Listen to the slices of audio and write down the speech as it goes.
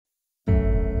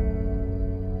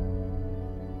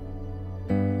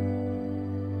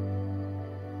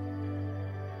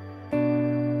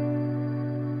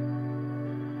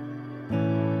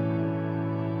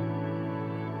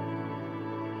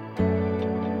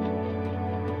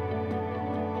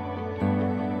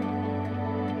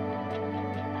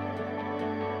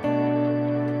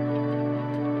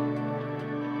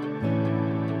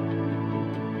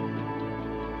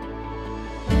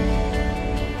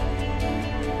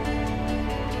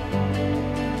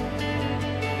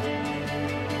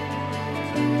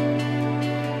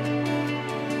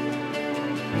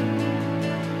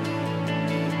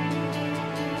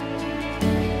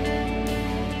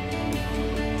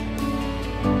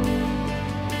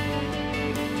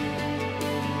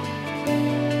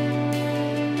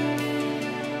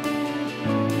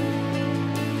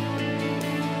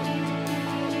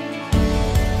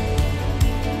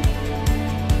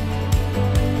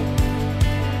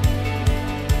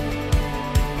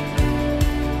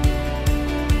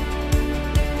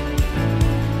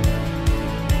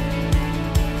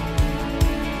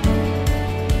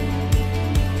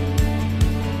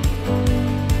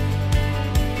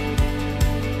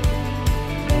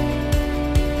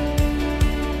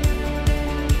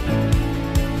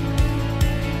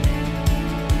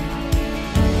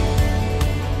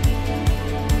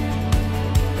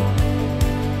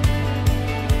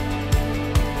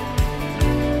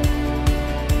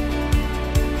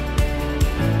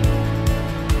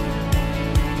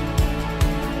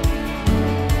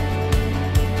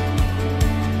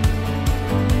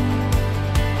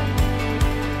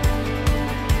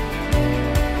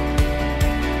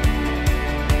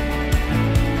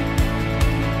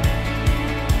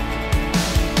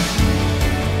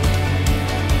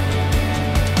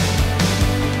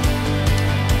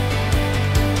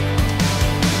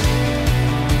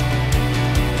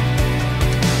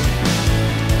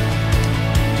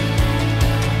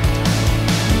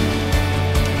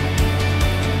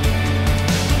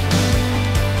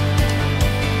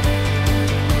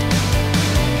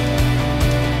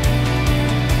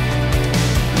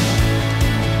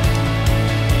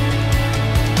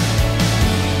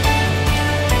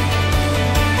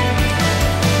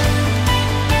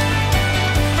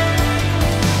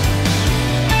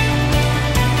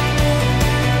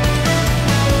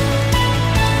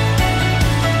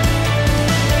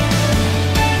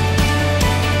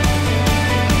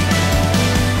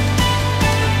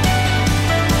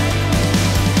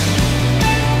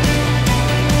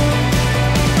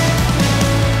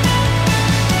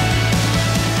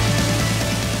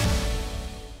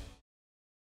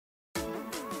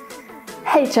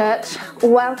Hey church,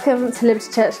 welcome to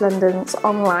Liberty Church London's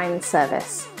online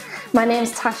service. My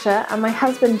name's Tasha and my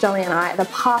husband Jonny and I are the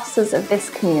pastors of this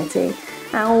community,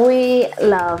 and we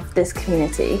love this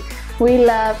community. We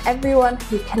love everyone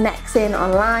who connects in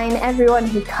online, everyone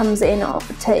who comes in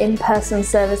to in-person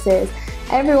services,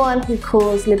 everyone who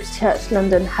calls Liberty Church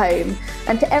London home,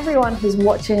 and to everyone who's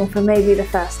watching for maybe the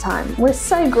first time. We're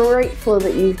so grateful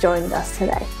that you've joined us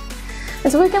today.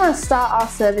 And so we're going to start our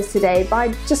service today by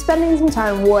just spending some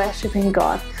time worshipping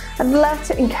God. I'd love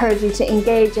to encourage you to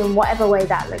engage in whatever way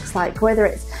that looks like, whether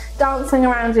it's dancing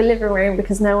around your living room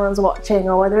because no one's watching,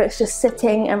 or whether it's just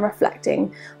sitting and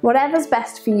reflecting. Whatever's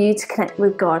best for you to connect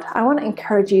with God, I want to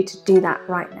encourage you to do that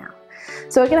right now.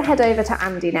 So we're going to head over to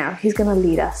Andy now, who's going to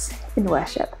lead us in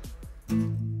worship.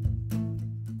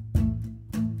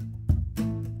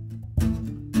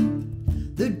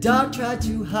 The dark tried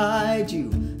to hide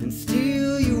you and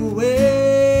steal you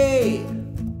away.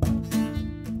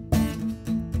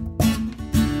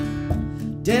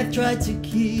 Death tried to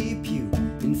keep you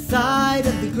inside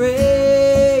of the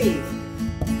grave.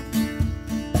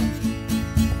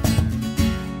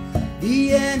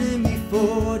 The enemy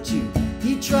fought you,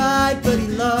 he tried but he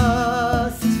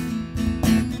lost.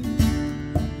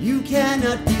 You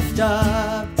cannot be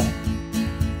stopped.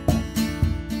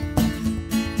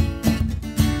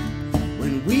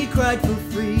 When we cried for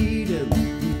freedom,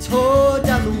 you tore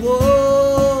down the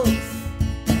walls.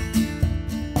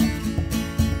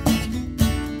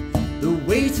 The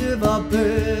weight of our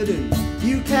burdens,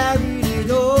 you carried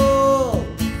it all.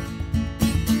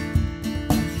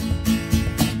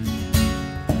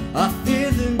 Our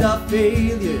fears and our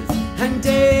failures hang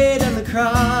dead on the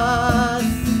cross.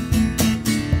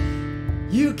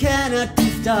 You cannot be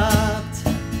stopped.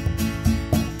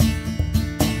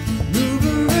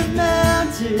 Mover of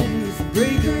mountains,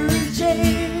 breaker of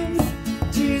chains,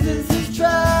 Jesus has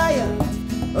triumphed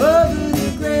over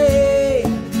the grave.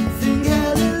 Sing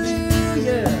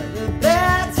hallelujah, the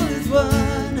battle is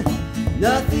won.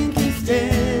 Nothing can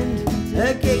stand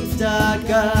against our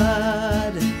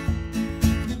God.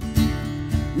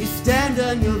 We stand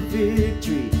on your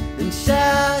victory and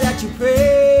shout out your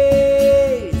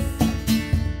praise.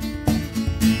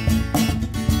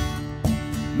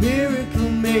 Miracle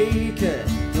maker,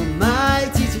 you're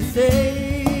mighty to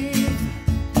save.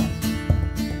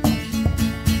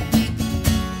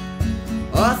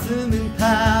 Awesome in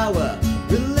power,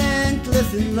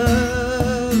 relentless in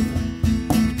love.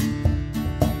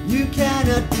 You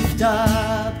cannot be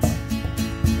stopped.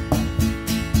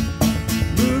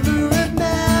 Mover of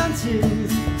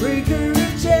mountains, breaker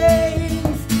of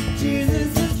chains,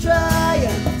 Jesus has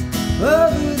triumphed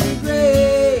over the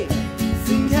grave.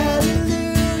 Sing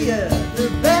hallelujah, the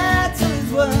battle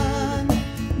is won.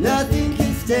 Nothing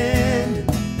can stand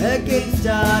against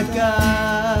our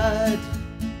God.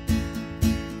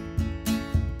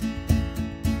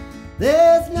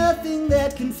 There's nothing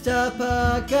that can stop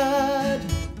our God.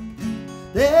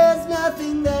 There's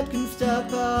nothing that can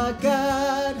stop our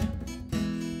God.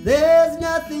 There's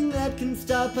nothing that can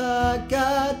stop our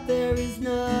God. There is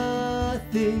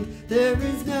nothing, there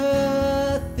is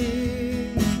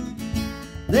nothing.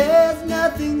 There's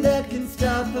nothing that can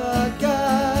stop our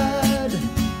God.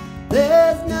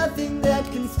 There's nothing that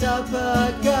can stop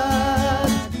our God.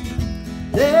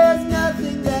 There's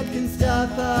nothing that can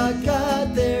stop our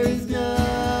God. There is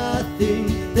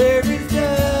nothing, there is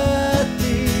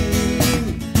nothing.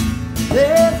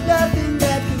 There's nothing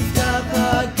that can stop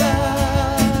our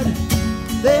God.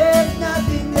 There's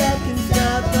nothing that can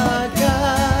stop our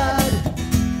God.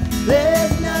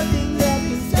 There's nothing that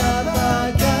can stop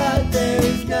our God. There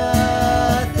is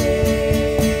nothing.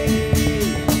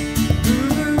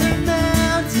 Mover of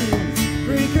mountains,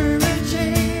 breaker of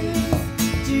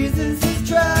chains, Jesus has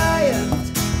triumphed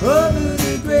over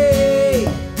the grave.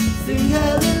 Sing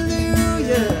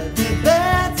hallelujah, the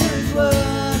battle is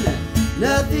won.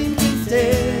 Nothing can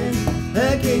stand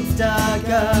against our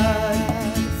God.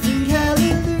 Sing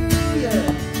hallelujah,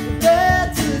 the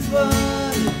battle is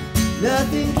won.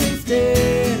 Nothing can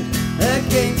stand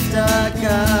against our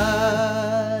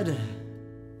God.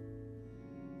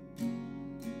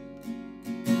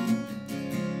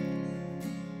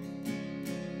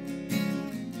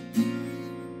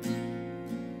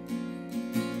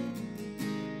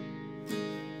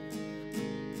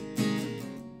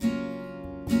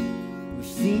 We've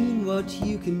seen what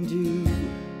you can do,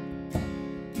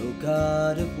 oh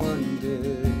God of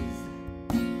wonders.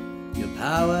 Your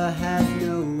power has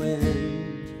no end.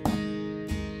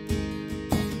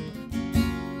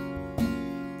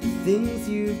 The things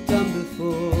you've done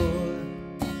before,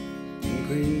 in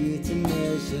greater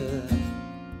measure,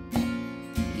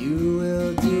 you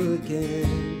will do again.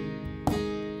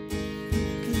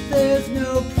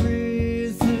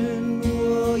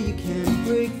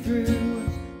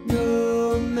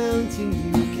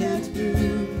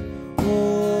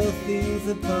 things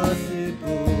are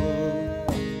possible.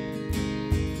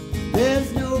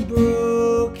 There's no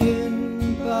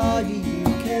broken body you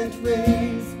can't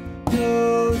raise,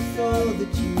 no soul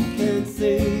that you can't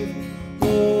save.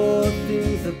 All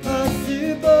things are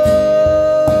possible.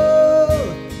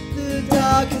 The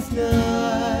darkest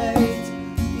night,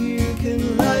 you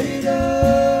can light it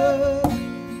up.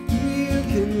 You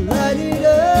can light it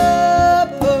up.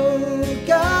 Oh,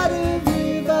 God of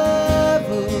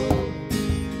revival,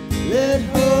 let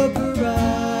hope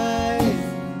arise.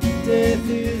 Death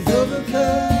is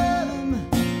overcome.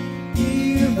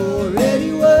 You've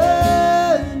already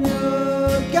won.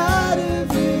 Oh, God of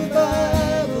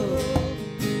revival.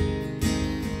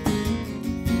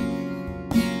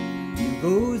 You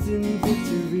rose in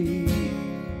victory,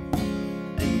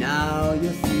 and now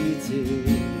you're seated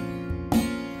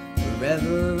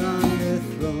forever on the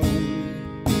throne.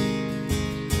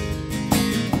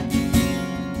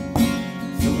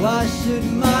 So why should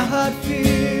my heart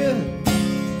fear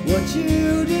what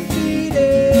you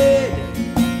defeated?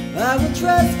 I will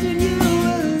trust in you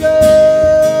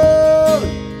alone.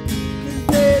 'Cause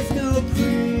there's no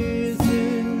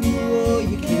prison wall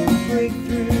you can't break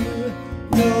through,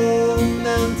 no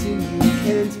mountain you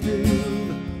can't move.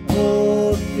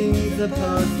 All things are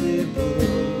possible.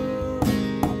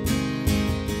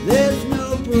 There's no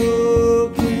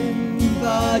broken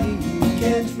body you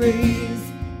can't raise,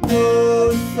 no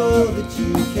soul that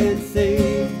you can't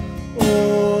save.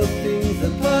 All things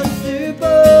are possible.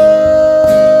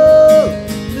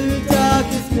 The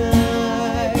darkest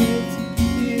night,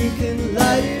 you can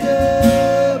light it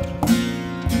up.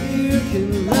 You can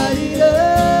light it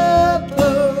up.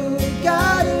 Oh,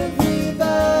 God of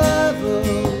revival,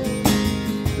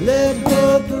 let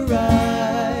hope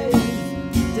arise.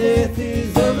 Death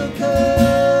is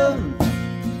overcome.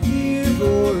 You've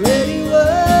already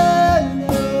won.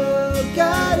 Oh,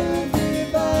 God of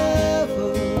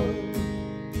revival.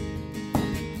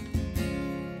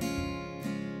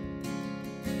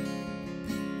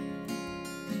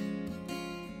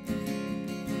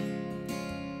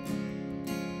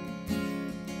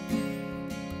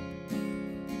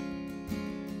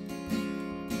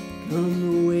 Come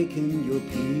awaken your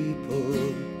people.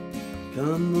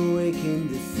 Come awaken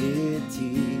the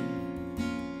city.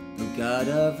 Oh, God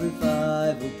of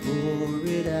revival, pour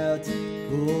it out,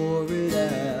 pour it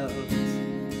out.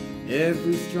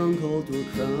 Every stronghold will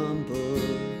crumble.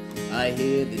 I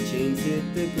hear the chains hit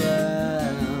the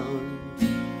ground.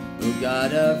 Oh,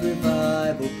 God of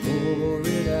revival, pour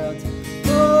it out,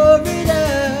 pour it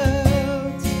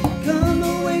out. Come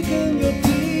awaken your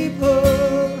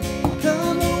people.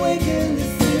 Come awaken the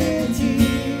city.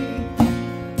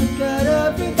 God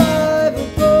of revival,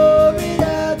 pour it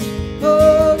out,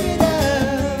 pour it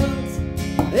out.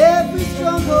 Every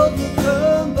stronghold will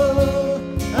crumble.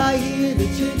 I hear the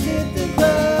chains hit the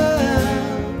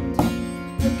ground.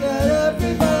 The God of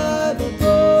revival,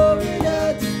 pour it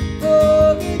out,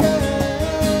 pour it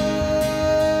out.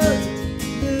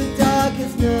 The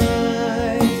darkest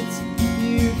night,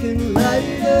 you can light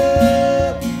it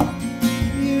up.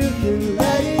 You can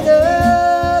light it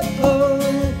up. Oh,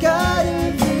 God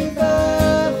of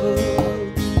revival,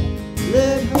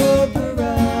 let hope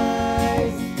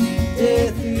arise.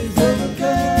 Death is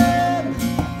overcome.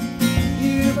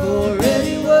 You've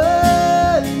already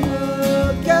won.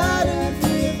 Oh, God of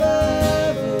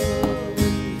revival.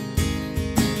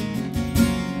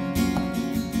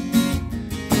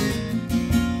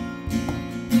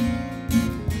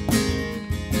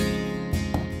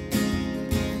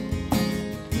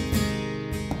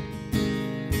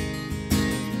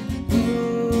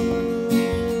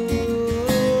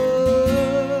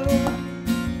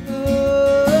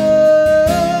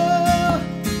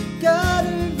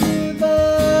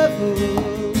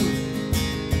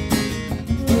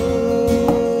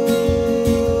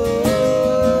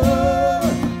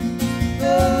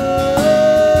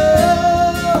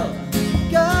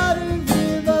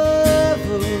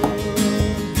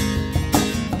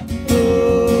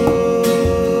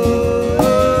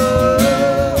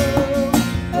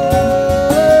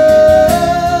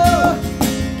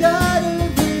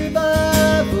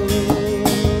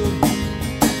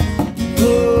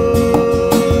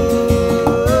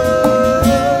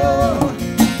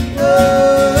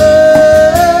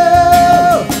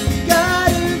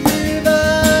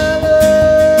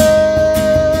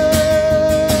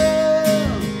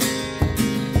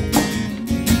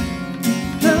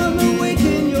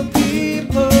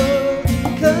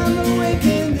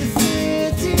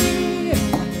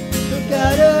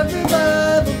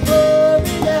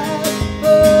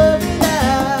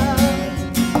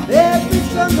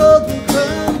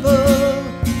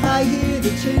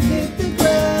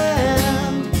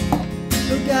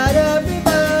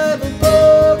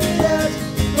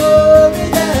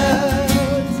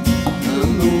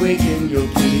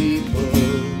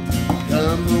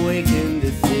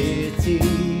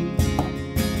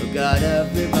 God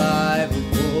of revival,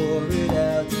 pour it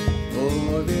out,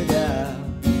 pour it out.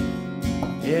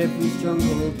 Every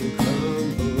stronghold will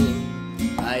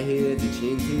crumble, I hear the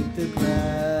chains hit the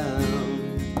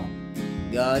ground.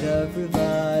 God of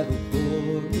revival,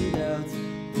 pour it out,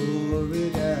 pour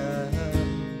it out.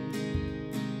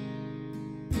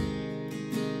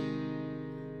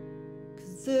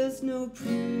 There's no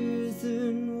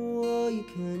prison wall you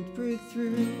can't break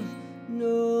through,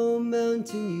 no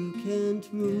mountain you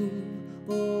can't move,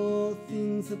 all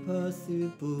things are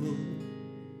possible.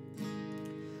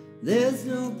 There's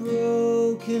no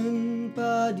broken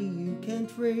body you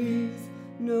can't raise,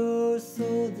 no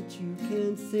soul that you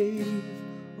can't save,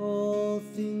 all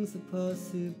things are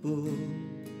possible,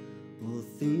 all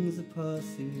things are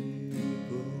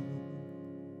possible.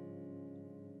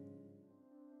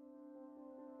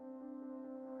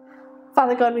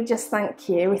 Father God, we just thank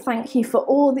you. We thank you for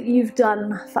all that you've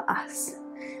done for us.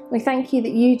 We thank you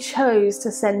that you chose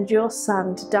to send your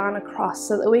son to die on a cross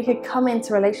so that we could come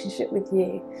into relationship with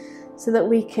you, so that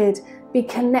we could be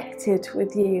connected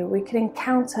with you, we could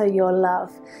encounter your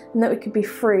love, and that we could be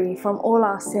free from all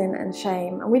our sin and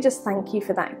shame. And we just thank you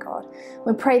for that, God.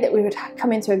 We pray that we would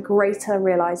come into a greater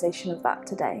realization of that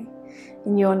today.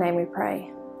 In your name we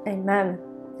pray. Amen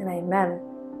and amen.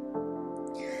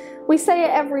 We say it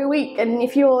every week, and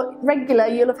if you're regular,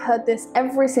 you'll have heard this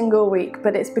every single week,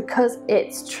 but it's because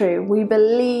it's true. We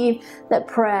believe that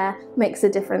prayer makes a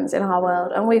difference in our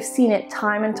world, and we've seen it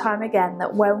time and time again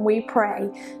that when we pray,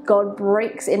 God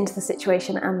breaks into the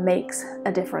situation and makes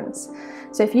a difference.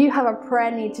 So if you have a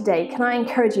prayer need today, can I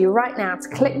encourage you right now to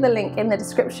click the link in the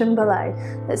description below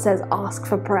that says Ask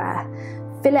for Prayer.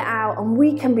 Fill it out and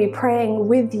we can be praying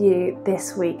with you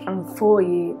this week and for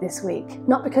you this week.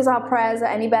 Not because our prayers are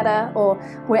any better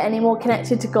or we're any more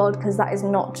connected to God, because that is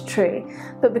not true,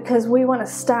 but because we want to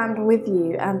stand with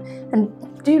you and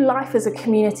do life as a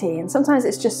community. And sometimes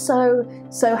it's just so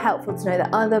helpful to know that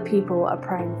other people are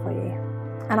praying for you.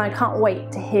 And I can't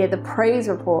wait to hear the praise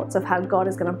reports of how God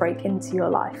is going to break into your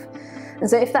life. And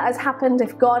so if that has happened,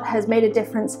 if God has made a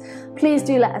difference, please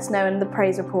do let us know in the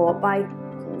praise report by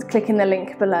clicking the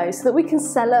link below so that we can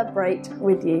celebrate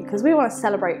with you, because we want to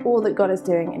celebrate all that God is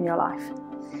doing in your life.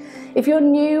 If you're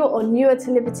new or newer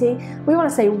to Liberty, we want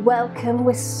to say welcome.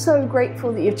 We're so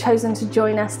grateful that you've chosen to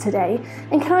join us today.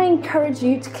 And can I encourage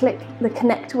you to click the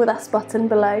Connect with Us button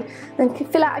below and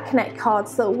fill out a Connect card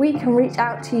so that we can reach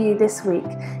out to you this week,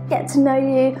 get to know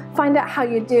you, find out how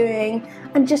you're doing,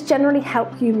 and just generally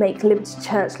help you make Liberty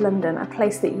Church London a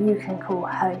place that you can call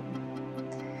home.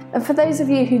 And for those of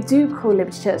you who do call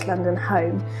Liberty Church London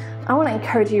home, I want to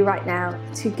encourage you right now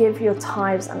to give your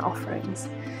tithes and offerings.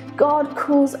 God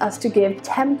calls us to give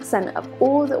 10% of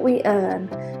all that we earn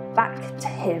back to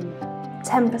Him.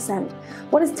 10%.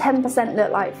 What does 10%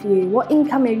 look like for you? What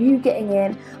income are you getting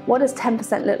in? What does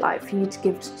 10% look like for you to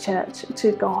give to church,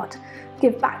 to God?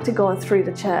 Give back to God through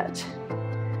the church.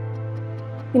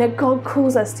 You know, God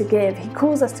calls us to give. He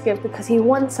calls us to give because He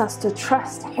wants us to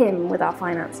trust Him with our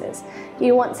finances.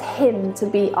 He wants Him to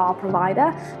be our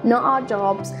provider, not our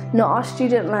jobs, not our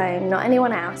student loan, not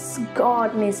anyone else.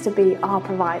 God needs to be our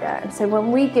provider. And so when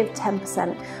we give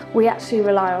 10%, we actually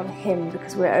rely on Him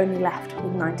because we're only left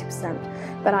with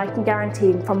 90%. But I can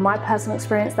guarantee from my personal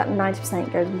experience that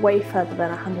 90% goes way further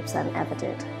than 100% ever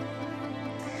did.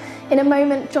 In a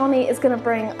moment, Jonny is going to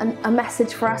bring a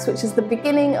message for us, which is the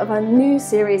beginning of a new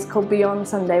series called Beyond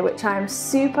Sunday, which I am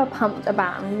super pumped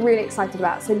about and really excited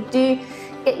about. So do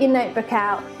get your notebook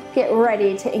out, get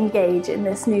ready to engage in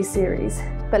this new series.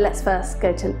 But let's first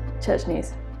go to church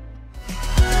news.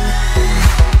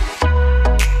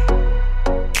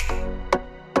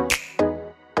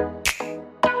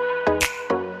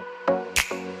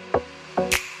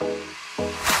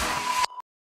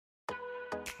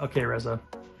 Okay, Reza.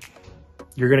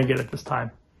 You're going to get it this time.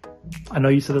 I know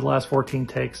you said the last 14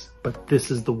 takes, but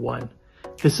this is the one.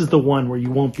 This is the one where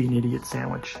you won't be an idiot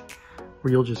sandwich,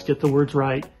 where you'll just get the words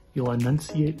right, you'll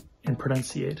enunciate and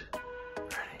pronunciate.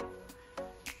 Ready?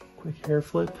 Quick hair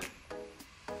flip.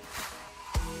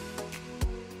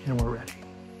 And we're ready.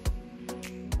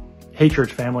 Hey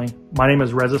church family, my name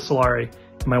is Reza Solari,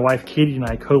 and my wife Katie and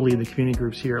I co-lead the community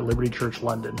groups here at Liberty Church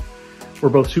London. We're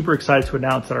both super excited to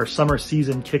announce that our summer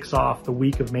season kicks off the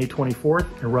week of May 24th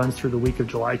and runs through the week of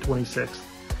July 26th.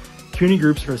 Community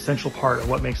groups are an essential part of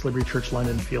what makes Liberty Church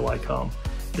London feel like home.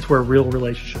 It's where a real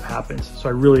relationship happens, so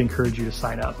I really encourage you to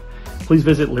sign up. Please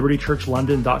visit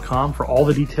libertychurchlondon.com for all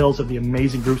the details of the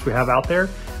amazing groups we have out there.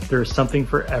 There is something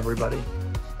for everybody.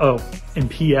 Oh,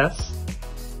 and P.S.,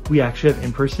 we actually have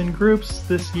in-person groups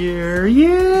this year.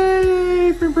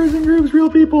 Yay! For in-person groups,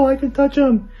 real people, I can touch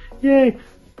them. Yay!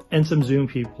 and some Zoom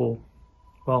people.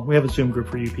 Well, we have a Zoom group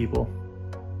for you people.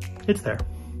 It's there.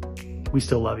 We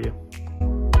still love you.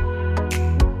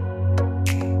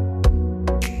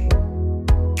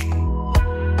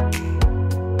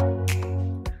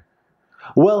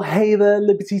 Well, hey there,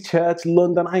 Liberty Church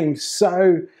London. I am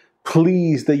so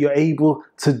pleased that you're able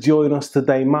to join us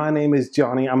today. My name is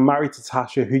Jonny. I'm married to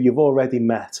Tasha, who you've already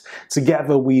met.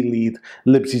 Together we lead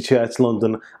Liberty Church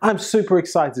London. I'm super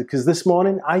excited because this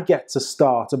morning I get to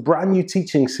start a brand new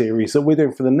teaching series that we're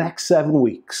doing for the next 7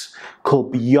 weeks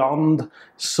called Beyond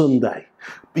Sunday.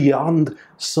 Beyond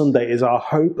Sunday is our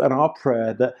hope and our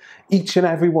prayer that each and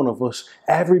every one of us,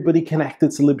 everybody connected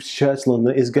to Liberty Church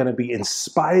London, is going to be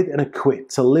inspired and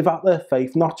equipped to live out their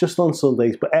faith, not just on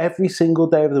Sundays, but every single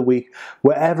day of the week,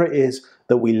 wherever it is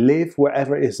that we live,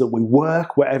 wherever it is that we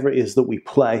work, wherever it is that we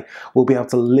play, we'll be able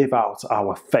to live out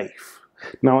our faith.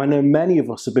 Now, I know many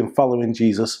of us have been following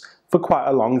Jesus for quite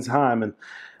a long time, and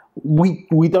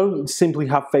we don't simply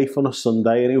have faith on a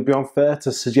Sunday, and it would be unfair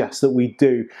to suggest that we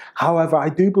do. However, I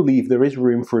do believe there is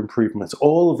room for improvement.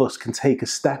 All of us can take a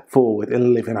step forward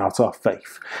in living out our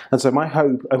faith. And so my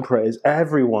hope and prayer is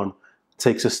everyone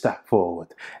takes a step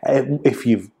forward. If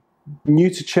you're new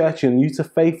to church and new to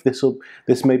faith,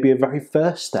 this may be a very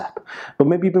first step. But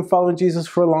maybe you've been following Jesus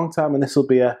for a long time, and this will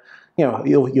be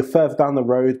you're further down the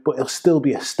road, but it'll still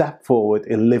be a step forward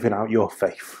in living out your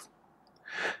faith.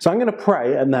 So I'm going to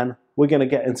pray, and then we're going to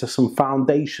get into some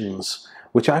foundations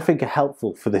which I think are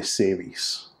helpful for this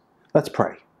series. Let's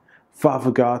pray.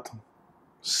 Father God,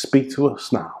 speak to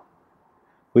us now.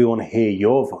 We want to hear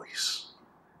your voice.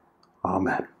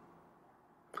 Amen.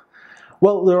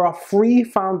 Well, there are 3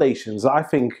 foundations that I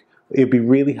think it would be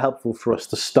really helpful for us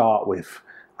to start with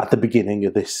at the beginning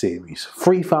of this series.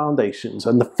 3 foundations.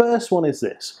 And the first one is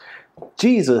this: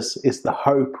 Jesus is the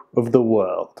hope of the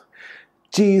world.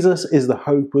 Jesus is the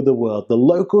hope of the world. The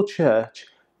local church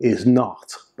is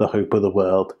not the hope of the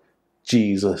world.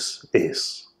 Jesus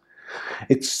is.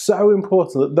 It's so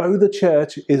important that though the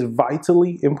church is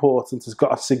vitally important, it's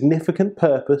got a significant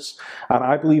purpose, and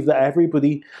I believe that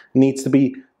everybody needs to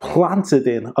be planted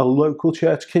in a local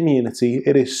church community,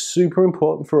 it is super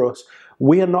important for us.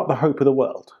 We are not the hope of the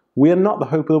world. We are not the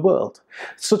hope of the world.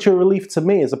 It's such a relief to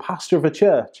me as a pastor of a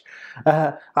church.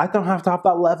 I don't have to have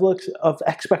that level of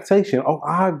expectation. Oh,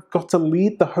 I've got to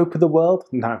lead the hope of the world?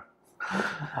 No.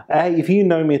 If you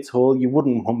know me at all, you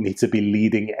wouldn't want me to be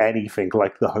leading anything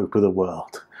like the hope of the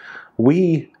world.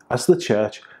 We, as the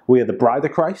church, we are the bride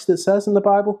of Christ, it says in the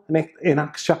Bible. In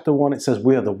Acts chapter 1, it says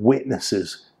we are the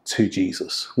witnesses to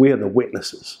Jesus. We are the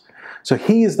witnesses. So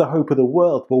he is the hope of the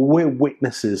world, but we're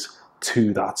witnesses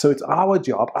to that. So it's our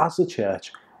job as a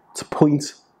church to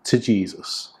point to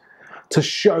Jesus, to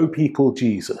show people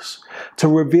Jesus, to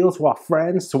reveal to our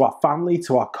friends, to our family,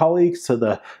 to our colleagues, to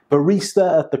the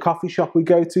barista at the coffee shop we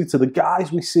go to the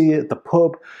guys we see at the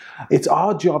pub. It's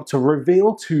our job to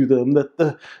reveal to them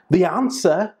that the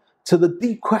answer to the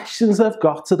deep questions they've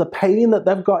got, to the pain that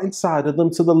they've got inside of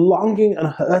them, to the longing and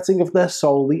hurting of their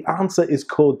soul, the answer is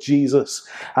called Jesus,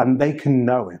 and they can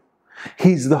know him.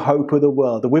 He's the hope of the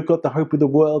world. And we've got the hope of the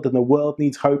world, and the world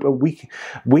needs hope. And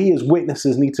we as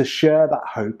witnesses need to share that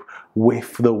hope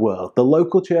with the world. The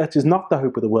local church is not the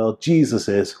hope of the world. Jesus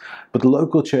is. But the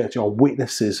local church are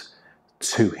witnesses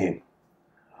to him.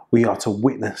 We are to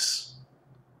witness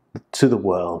to the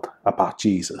world about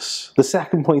Jesus. The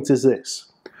second point is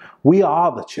this: we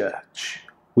are the church.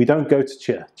 We don't go to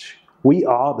church. We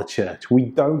are the church. We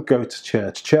don't go to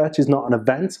church. Church is not an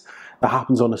event that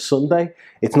happens on a Sunday.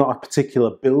 It's not a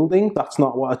particular building. That's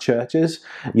not what a church is.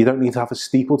 You don't need to have a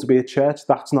steeple to be a church.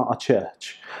 That's not a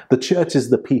church. The church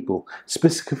is the people.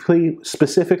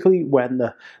 Specifically when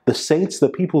the saints, the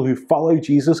people who follow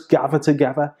Jesus, gather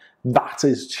together, that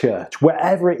is church.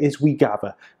 Wherever it is we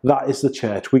gather, that is the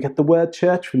church. We get the word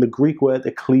church from the Greek word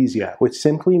ecclesia, which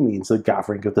simply means the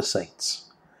gathering of the saints.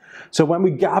 So when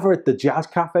we gather at the Jazz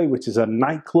Cafe, which is a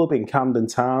nightclub in Camden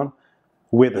Town,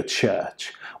 we're the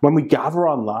church. When we gather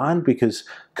online because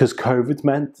COVID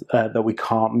meant that we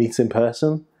can't meet in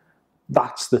person,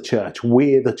 that's the church.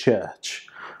 We're the church.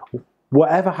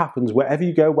 Whatever happens, wherever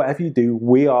you go, whatever you do,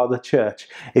 we are the church.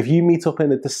 If you meet up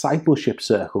in a discipleship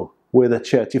circle, we're the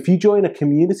church. If you join a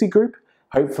community group,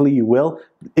 hopefully you will.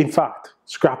 In fact,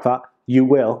 scrap that, you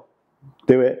will.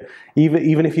 Do it.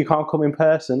 Even if you can't come in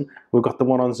person, we've got the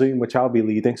one on Zoom, which I'll be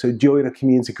leading. So join a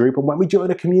community group. And when we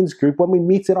join a community group, when we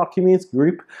meet in our community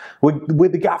group, we're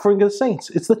the gathering of the saints.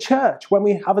 It's the church. When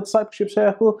we have a discipleship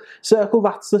circle,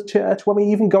 that's the church. When we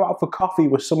even go out for coffee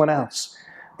with someone else,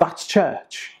 that's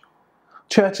church.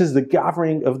 Church is the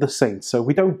gathering of the saints. So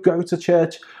we don't go to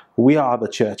church, we are the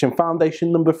church. And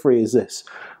foundation number 3 is this: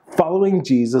 Following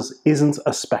Jesus isn't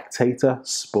a spectator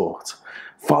sport.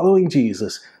 Following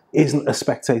Jesus isn't a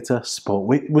spectator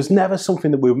sport. It was never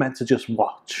something that we were meant to just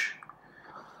watch.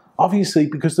 Obviously,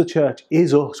 because the church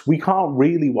is us, we can't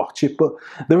really watch it, but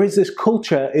there is this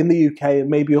culture in the UK and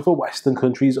maybe other Western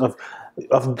countries of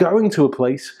going to a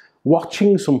place,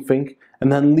 watching something,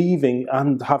 and then leaving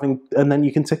and then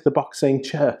you can tick the box saying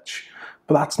church.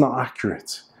 But that's not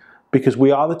accurate, because we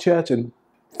are the church, and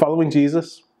following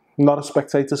Jesus, not a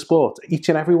spectator sport. Each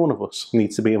and every one of us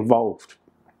needs to be involved.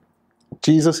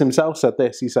 Jesus himself said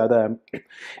this. He said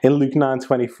in Luke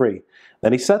 9:23,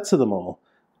 then he said to them all,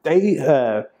 he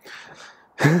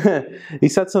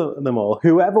said to them all,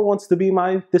 whoever wants to be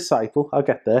my disciple, I'll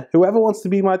get there, whoever wants to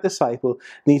be my disciple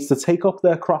needs to take up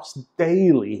their cross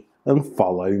daily and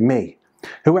follow me.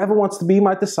 Whoever wants to be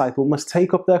my disciple must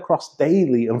take up their cross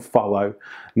daily and follow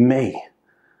me.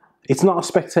 It's not a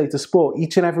spectator sport.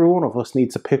 Each and every one of us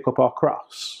needs to pick up our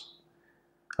cross.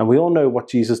 And we all know what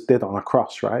Jesus did on a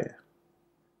cross, right?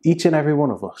 Each and every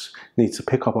one of us needs to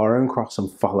pick up our own cross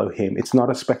and follow him. It's not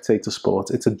a spectator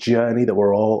sport. It's a journey that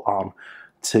we're all on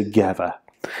together.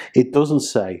 It doesn't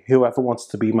say, whoever wants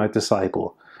to be my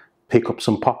disciple, pick up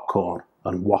some popcorn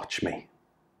and watch me.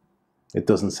 It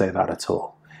doesn't say that at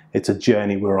all. It's a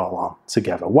journey we're all on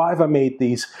together. Why have I made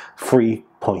these 3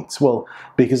 points? Well,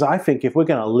 because I think if we're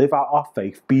going to live out our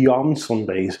faith beyond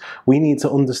Sundays, we need to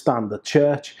understand that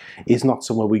church is not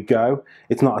somewhere we go.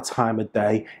 It's not a time of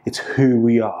day. It's who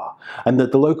we are. And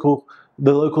that the local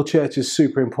church is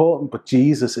super important, but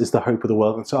Jesus is the hope of the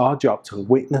world. And it's our job to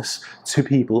witness to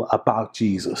people about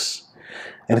Jesus.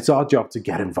 And it's our job to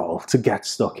get involved, to get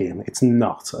stuck in. It's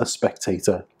not a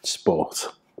spectator sport.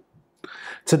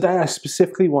 Today, I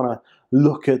specifically want to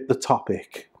look at the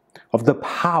topic of the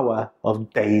power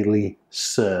of daily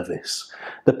service.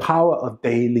 The power of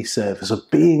daily service, of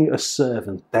being a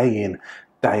servant day in,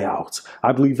 day out.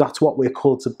 I believe that's what we're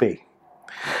called to be.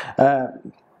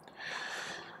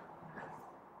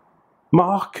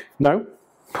 Matthew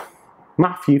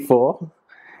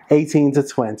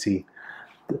 4:18-20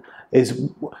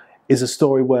 is a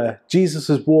story where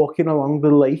Jesus is walking along the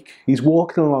lake. He's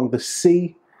walking along the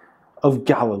Sea of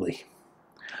Galilee,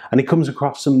 and he comes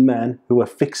across some men who are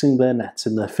fixing their nets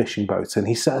in their fishing boats, and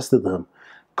he says to them,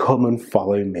 come and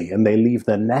follow me. And they leave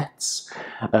their nets,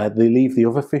 they leave the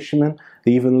other fishermen,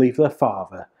 they even leave their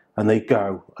father, and they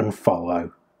go and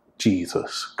follow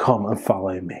Jesus. Come and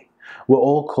follow me. We're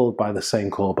all called by the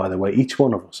same call, by the way. Each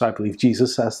one of us, I believe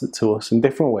Jesus says it to us in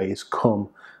different ways, come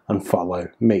and follow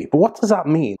me. But what does that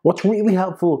mean? What's really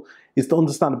helpful is to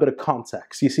understand a bit of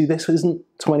context. You see, this isn't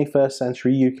 21st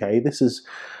century UK. This is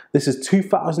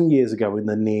 2,000 years ago in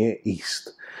the Near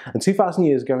East. And 2,000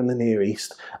 years ago in the Near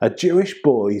East, a Jewish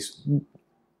boy's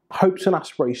hopes and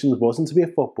aspirations wasn't to be a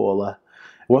footballer,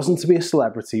 wasn't to be a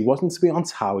celebrity, wasn't to be on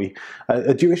Towie.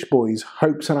 A Jewish boy's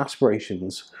hopes and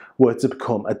aspirations were to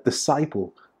become a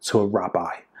disciple to a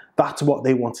rabbi. That's what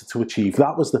they wanted to achieve.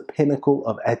 That was the pinnacle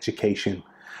of education.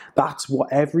 That's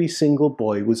what every single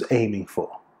boy was aiming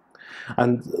for.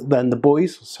 And then the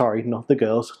boys, sorry, not the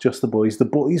girls, just the boys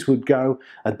would go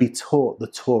and be taught the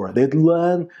Torah. They'd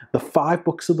learn the 5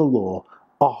 books of the law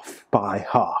off by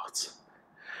heart.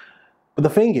 But the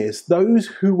thing is, those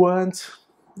who weren't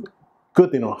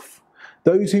good enough,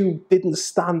 those who didn't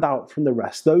stand out from the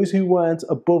rest, those who weren't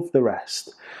above the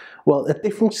rest, well, at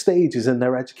different stages in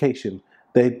their education,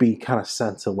 they'd be kind of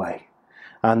sent away.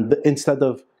 And instead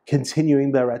of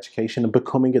continuing their education and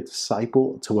becoming a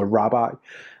disciple to a rabbi,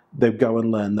 they'd go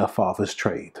and learn their father's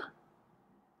trade.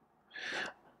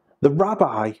 The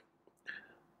rabbi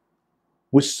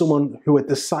was someone who a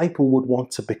disciple would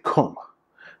want to become.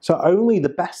 So only the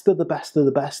best of the best of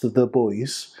the best of the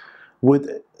boys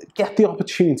would get the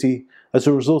opportunity as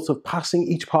a result of passing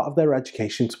each part of their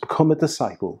education to become a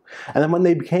disciple. And then when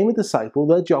they became a disciple,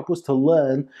 their job was to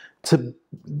learn to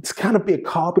kind of be a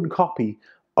carbon copy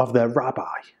of their rabbi.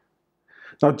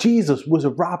 Now, Jesus was a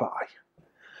rabbi,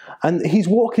 and he's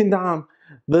walking down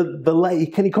the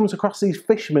lake, and he comes across these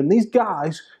fishermen, these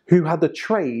guys who had a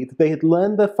trade. They had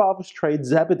learned their father's trade.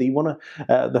 Zebedee, one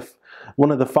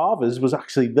of the fathers, was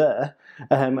actually there,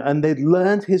 and they'd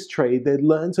learned his trade. They'd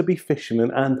learned to be fishermen,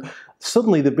 and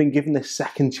suddenly they've been given this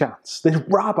second chance. This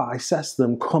rabbi says to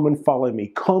them, come and follow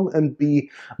me. Come and be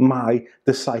my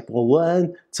disciple.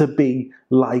 Learn to be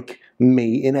like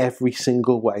me in every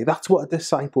single way. That's what a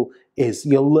disciple is.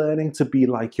 You're learning to be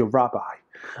like your rabbi.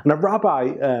 And a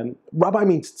rabbi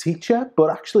means teacher, but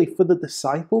actually for the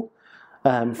disciple,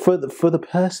 for the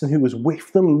person who was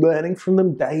with them, learning from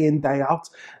them day in, day out,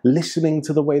 listening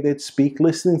to the way they'd speak,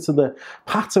 listening to the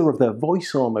patter of their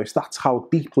voice almost. That's how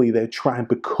deeply they'd try and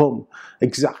become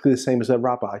exactly the same as their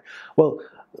rabbi. Well,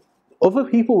 other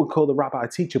people would call the rabbi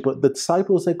teacher, but the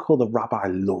disciples, they'd call the rabbi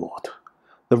Lord.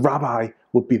 The rabbi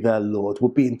would be their Lord,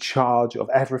 would be in charge of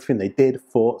everything they did,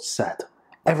 thought, said,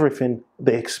 everything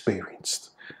they experienced.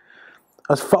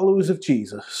 As followers of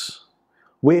Jesus,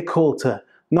 we're called to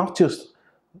not just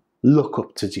look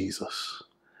up to Jesus,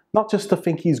 not just to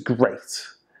think he's great,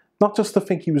 not just to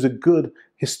think he was a good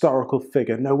historical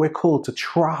figure. No, we're called to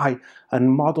try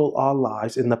and model our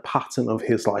lives in the pattern of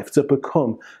his life, to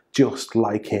become just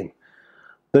like him.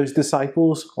 Those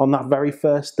disciples on that very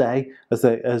first day,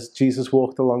 as Jesus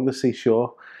walked along the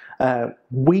seashore,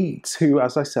 we too,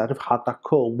 as I said, have had that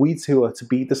call. We too are to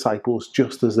be disciples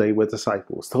just as they were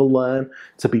disciples, to learn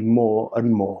to be more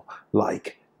and more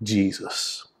like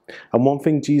Jesus. And one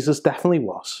thing Jesus definitely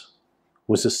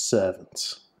was a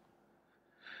servant.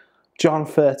 John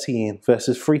 13,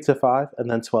 verses 3 to 5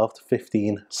 and then 12 to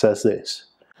 15 says this.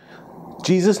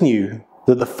 Jesus knew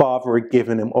that the Father had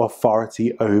given him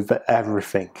authority over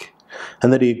everything,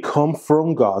 and that he had come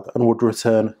from God and would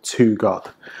return to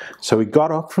God. So he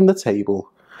got up from the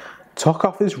table, took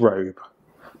off his robe,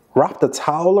 wrapped a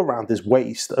towel around his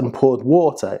waist, and poured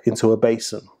water into a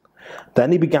basin.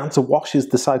 Then he began to wash his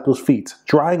disciples' feet,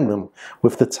 drying them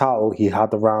with the towel he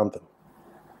had around them.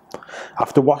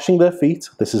 After washing their feet,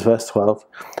 this is verse 12,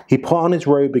 he put on his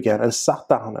robe again and sat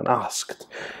down and asked,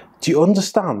 "Do you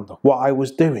understand what I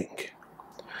was doing?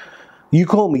 You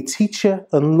call me teacher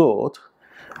and Lord,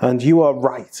 and you are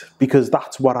right, because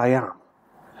that's what I am.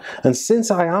 And since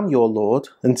I am your Lord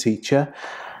and teacher,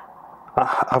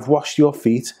 I've washed your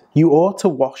feet, you ought to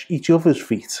wash each other's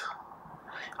feet.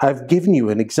 I have given you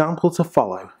an example to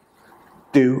follow.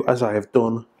 Do as I have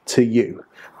done to you."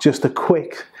 Just a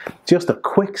quick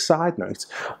side note.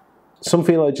 Some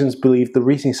theologians believe the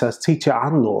reason he says teacher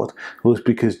and Lord was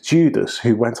because Judas,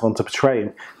 who went on to betray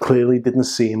him, clearly didn't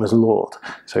see him as Lord.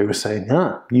 So he was saying,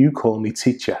 you call me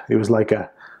teacher. It was like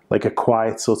a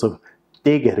quiet sort of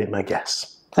dig at him, I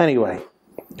guess. Anyway,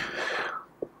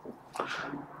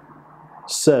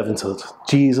 servanthood.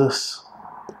 Jesus,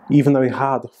 even though he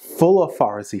had full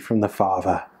authority from the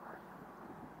Father,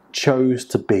 chose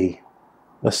to be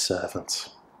a servant.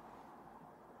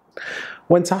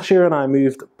 When Tasha and I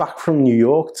moved back from New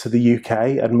York to the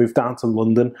UK and moved down to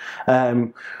London,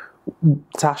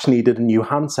 Tash needed a new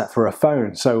handset for her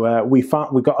phone. So we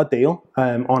got a deal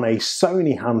on a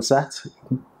Sony handset.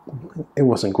 It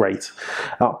wasn't great,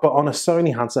 but on a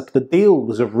Sony handset, the deal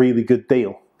was a really good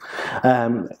deal.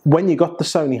 When you got the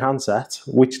Sony handset,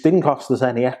 which didn't cost us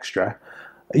any extra,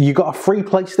 you got a free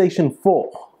PlayStation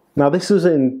 4. Now this was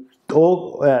in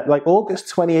August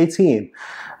 2018,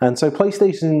 and so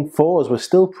PlayStation 4s were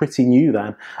still pretty new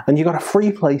then, and you got a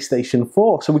free PlayStation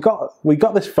 4. So we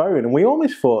got this phone, and we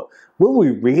almost thought, will we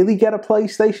really get a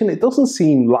PlayStation? It doesn't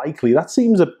seem likely. That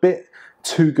seems a bit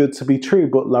too good to be true.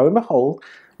 But lo and behold,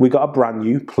 we got a brand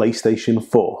new PlayStation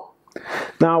 4.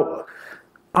 Now,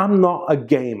 I'm not a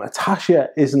gamer. Tasha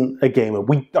isn't a gamer.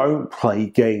 We don't play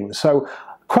games. So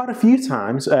quite a few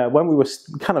times when we were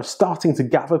kind of starting to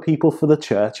gather people for the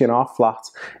church in our flat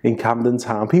in Camden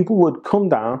Town, people would come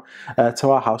down to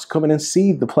our house, come in and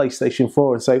see the PlayStation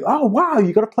 4 and say, "Oh wow,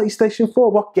 you got a PlayStation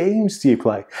 4, what games do you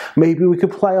play? Maybe we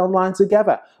could play online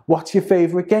together. What's your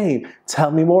favourite game?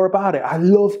 Tell me more about it. I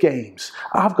love games.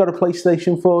 I've got a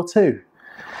PlayStation 4 too."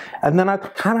 And then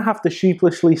I'd kind of have to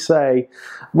sheepishly say,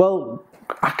 well,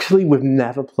 actually we've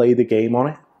never played a game on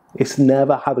it. It's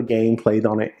never had a game played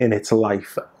on it in its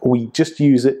life. We just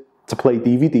use it to play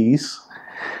DVDs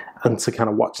and to kind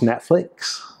of watch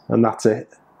Netflix, and that's it.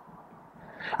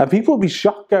 And people will be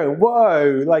shocked going,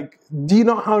 whoa, like, do you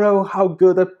not know how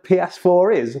good a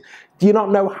PS4 is? Do you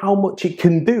not know how much it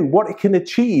can do, what it can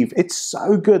achieve? It's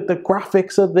so good. The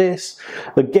graphics are this,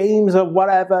 the games are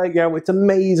whatever, you know, it's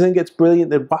amazing, it's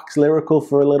brilliant. It waxed lyrical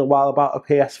for a little while about a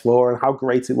PS4 and how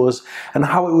great it was and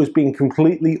how it was being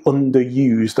completely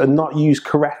underused and not used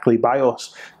correctly by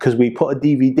us because we put a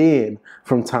DVD in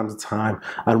from time to time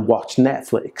and watched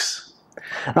Netflix.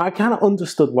 Now, I kind of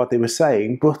understood what they were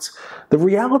saying, but the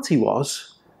reality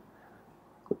was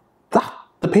that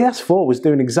the PS4 was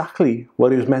doing exactly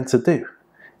what it was meant to do.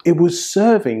 It was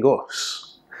serving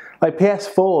us. Like,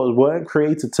 PS4s weren't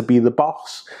created to be the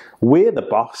boss. We're the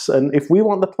boss, and if we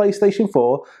want the PlayStation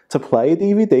 4 to play a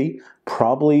DVD,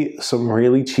 probably some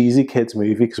really cheesy kids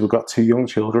movie because we've got 2 young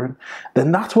children,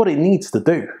 then that's what it needs to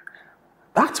do.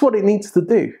 That's what it needs to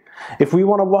do. If we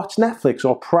want to watch Netflix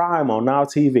or Prime or Now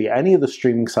TV, any of the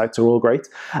streaming sites are all great,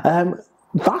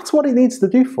 That's what it needs to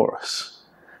do for us.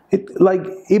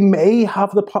 It may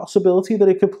have the possibility that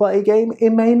it could play a game, it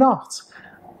may not.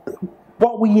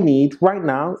 What we need right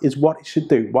now is what it should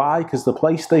do. Why? Because the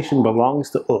PlayStation belongs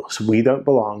to us. We don't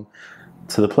belong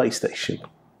to the PlayStation.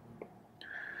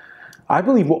 I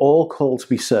believe we're all called to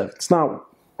be servants. Now,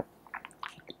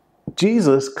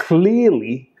 Jesus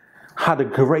clearly had a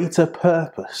greater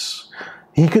purpose.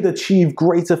 He could achieve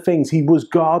greater things. He was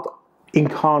God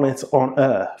incarnate on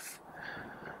earth.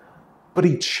 But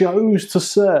he chose to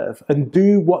serve and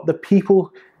do what the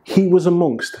people he was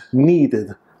amongst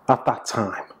needed at that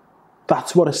time.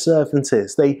 That's what a servant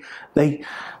is. They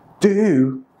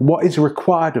do what is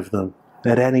required of them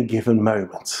at any given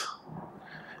moment.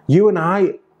 You and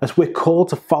I, as we're called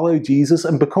to follow Jesus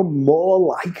and become more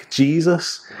like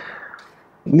Jesus,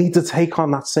 need to take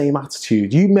on that same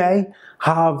attitude. You may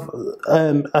have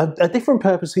a different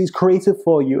purpose he's created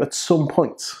for you at some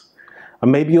point.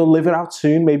 And maybe you'll live it out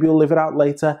soon, maybe you'll live it out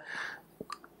later.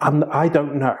 And I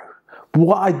don't know. But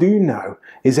what I do know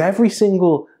is every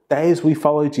single day as we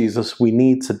follow Jesus, we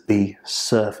need to be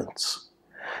servants.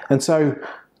 And so,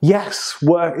 yes,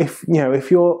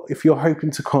 if you're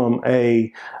hoping to become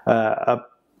a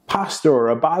pastor or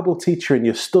a Bible teacher and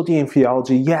you're studying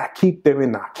theology, yeah, keep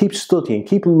doing that. Keep studying,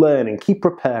 keep learning, keep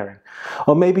preparing.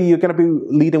 Or maybe you're going to be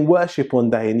leading worship one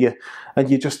day and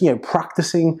you're just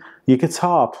practicing your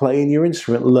guitar, playing your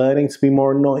instrument, learning to be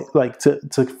more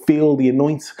anointed, to feel the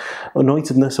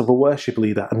anointedness of a worship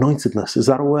leader. Anointedness, is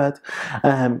that a word?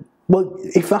 Well,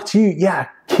 if that's you, yeah,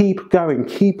 keep going,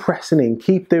 keep pressing in,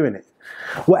 keep doing it.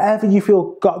 Whatever you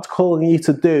feel God's calling you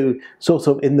to do, sort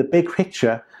of in the big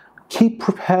picture, keep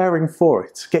preparing for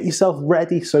it. Get yourself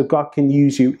ready so God can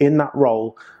use you in that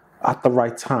role at the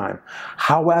right time.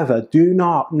 However, do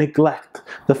not neglect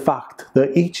the fact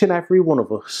that each and every one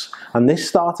of us, and this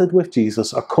started with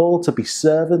Jesus, are called to be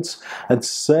servants and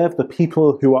serve the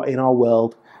people who are in our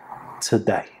world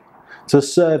today. To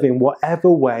serve in whatever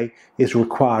way is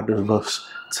required of us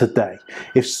today.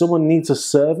 If someone needs a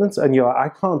servant and you're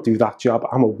like, I can't do that job,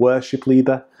 I'm a worship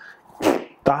leader,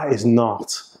 that is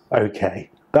not okay.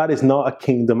 That is not a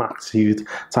kingdom attitude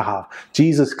to have.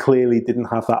 Jesus clearly didn't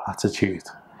have that attitude.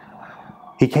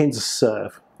 He came to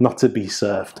serve, not to be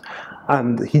served.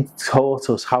 And he taught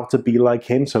us how to be like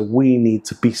him, so we need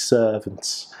to be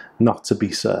servants, not to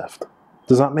be served.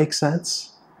 Does that make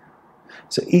sense?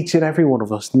 So each and every one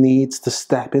of us needs to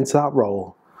step into that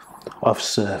role of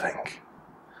serving.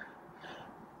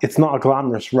 It's not a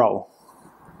glamorous role.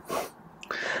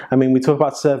 I mean, we talk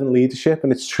about servant leadership,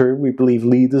 and it's true, we believe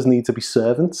leaders need to be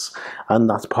servants, and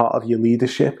that's part of your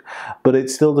leadership, but it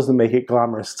still doesn't make it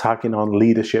glamorous tagging on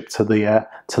leadership to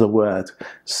the word.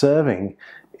 Serving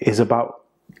is about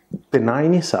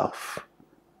denying yourself,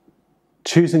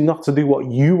 choosing not to do what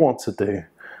you want to do,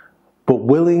 but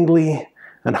willingly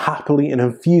and happily and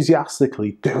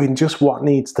enthusiastically doing just what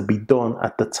needs to be done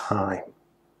at the time.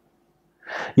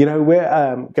 You know, we're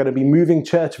going to be moving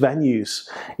church venues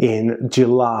in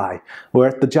July. We're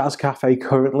at the Jazz Cafe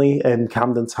currently in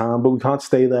Camden Town, but we can't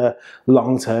stay there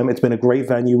long term. It's been a great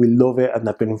venue, we love it, and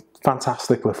they've been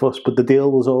fantastic with us, but the deal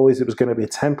was always it was going to be a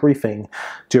temporary thing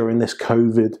during this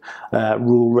COVID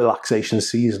rule relaxation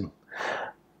season.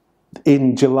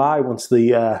 In July, once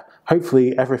the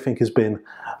hopefully everything has been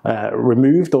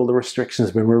removed, all the restrictions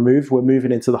have been removed, we're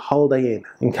moving into the Holiday Inn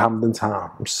in Camden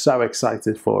Town. I'm so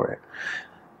excited for it.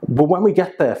 But when we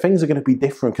get there, things are going to be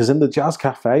different, because in the Jazz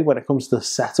Cafe, when it comes to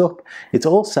setup, it's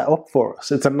all set up for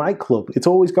us. It's a nightclub. It's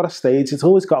always got a stage. It's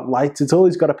always got lights. It's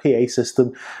always got a PA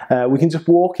system. We can just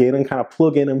walk in and kind of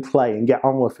plug in and play and get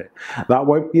on with it. That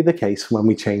won't be the case when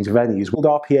we change venues. With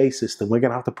our PA system, we're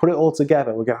going to have to put it all together.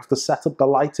 We're going to have to set up the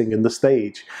lighting and the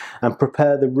stage and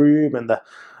prepare the room and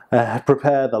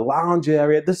prepare the lounge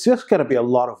area. There's just going to be a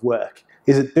lot of work.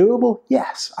 Is it doable?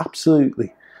 Yes,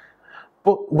 absolutely.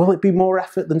 But will it be more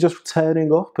effort than just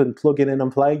turning up and plugging in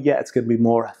and playing? Yeah, it's going to be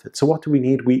more effort. So what do we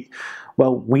need? We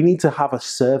need to have a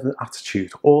servant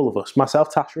attitude, all of us,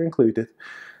 myself, Tasha included,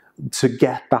 to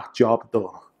get that job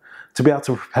done. To be able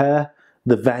to prepare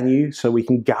the venue so we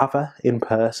can gather in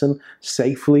person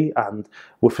safely and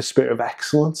with a spirit of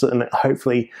excellence and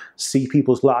hopefully see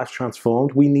people's lives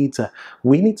transformed. We need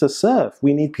to serve.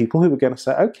 We need people who are going to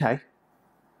say, okay,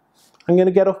 I'm going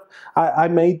to get up. I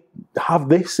may have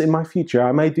this in my future.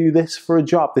 I may do this for a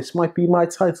job. This might be my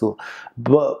title.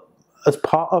 But as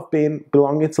part of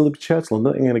belonging to Liberty Church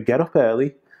London, I'm going to get up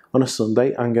early on a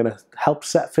Sunday. I'm going to help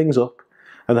set things up.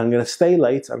 And I'm going to stay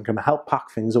late. I'm going to help pack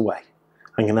things away.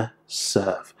 I'm going to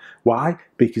serve. Why?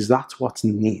 Because that's what's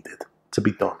needed to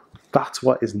be done. That's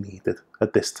what is needed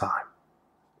at this time.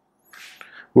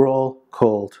 We're all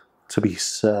called to be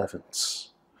servants.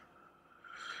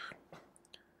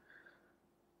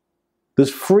 There's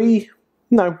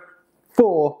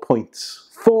four points,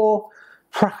 4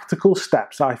 practical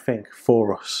steps, I think,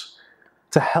 for us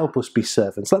to help us be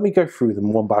servants. Let me go through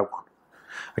them one by one.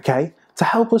 Okay? To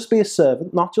help us be a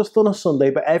servant, not just on a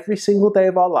Sunday, but every single day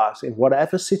of our lives, in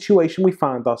whatever situation we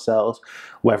find ourselves,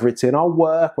 whether it's in our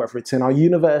work, whether it's in our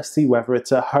university, whether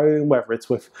it's at home, whether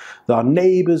it's with our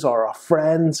neighbours or our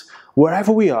friends,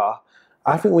 wherever we are,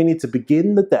 I think we need to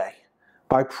begin the day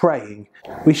by praying.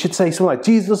 We should say something like,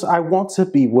 Jesus, I want to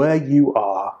be where you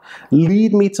are.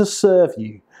 Lead me to serve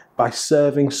you by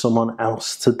serving someone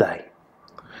else today.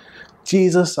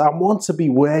 Jesus, I want to be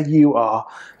where you are.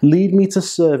 Lead me to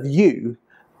serve you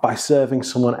by serving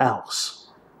someone else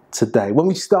today. When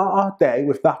we start our day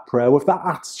with that prayer, with that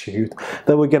attitude,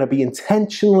 that we're going to be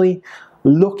intentionally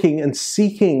looking and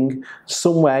seeking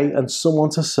some way and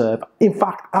someone to serve. In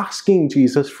fact, asking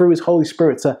Jesus through his Holy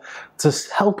Spirit to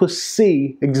help us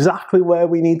see exactly where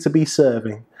we need to be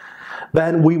serving,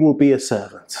 then we will be a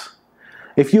servant.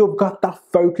 If you've got that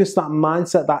focus, that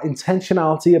mindset, that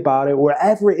intentionality about it,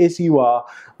 wherever it is you are,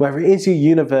 whether it is your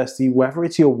university, whether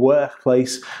it's your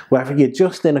workplace, whether you're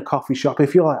just in a coffee shop,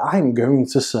 if you're like, I'm going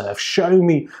to serve, show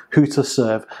me who to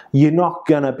serve, you're not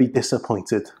going to be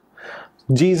disappointed.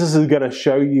 Jesus is going to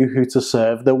show you who to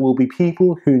serve. There will be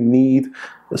people who need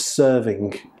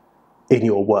serving in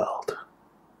your world.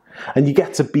 And you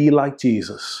get to be like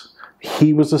Jesus.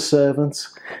 He was a servant,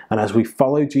 and as we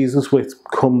follow Jesus, we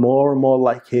become more and more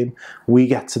like him. We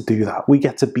get to do that. We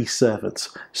get to be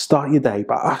servants. Start your day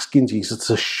by asking Jesus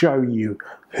to show you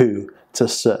who to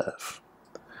serve.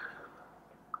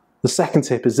 The second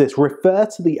tip is this: refer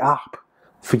to the app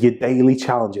for your daily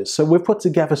challenges. So we've put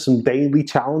together some daily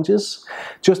challenges,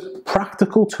 just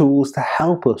practical tools to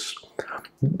help us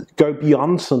go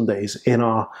beyond Sundays in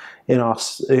our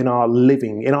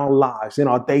living, in our lives, in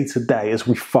our day-to-day as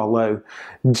we follow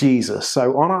Jesus.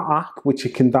 So on our app, which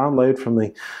you can download from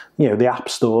the app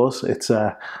stores, it's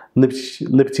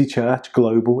Liberty Church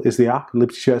Global is the app,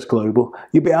 Liberty Church Global.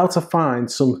 You'll be able to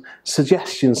find some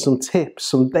suggestions, some tips,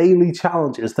 some daily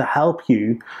challenges to help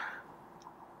you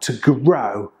to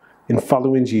grow in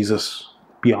following Jesus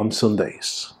beyond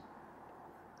Sundays.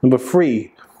 Number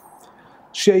 3,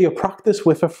 share your practice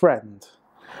with a friend.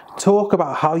 Talk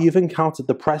about how you've encountered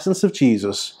the presence of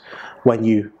Jesus when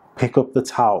you pick up the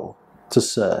towel to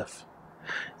serve.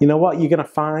 You know what you're going to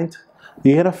find?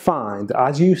 You're going to find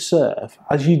as you serve,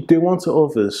 as you do unto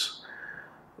others,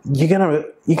 you're going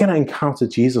to encounter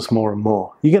Jesus more and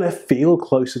more. You're going to feel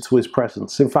closer to his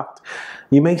presence. In fact,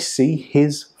 you may see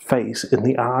his face in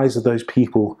the eyes of those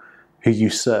people who you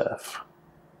serve.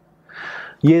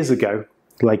 Years and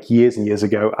years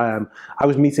ago, I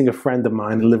was meeting a friend of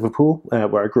mine in Liverpool,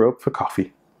 where I grew up, for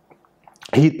coffee.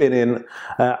 He'd been in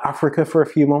Africa for a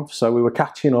few months, so we were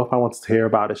catching up. I wanted to hear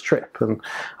about his trip. And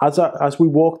as we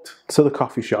walked to the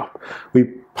coffee shop, we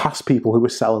passed people who were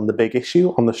selling the Big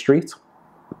Issue on the street.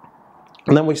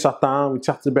 And then we sat down, we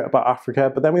chatted a bit about Africa,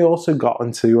 but then we also got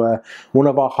into one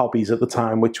of our hobbies at the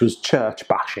time, which was church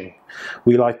bashing.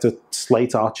 We liked to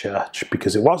slate our church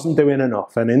because it wasn't doing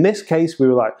enough. And in this case, we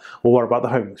were like, well, what about the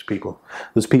homeless people?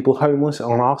 There's people homeless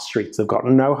on our streets. They've got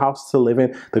no house to live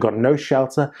in. They've got no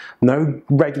shelter, no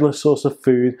regular source of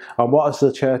food. And what is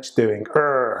the church doing?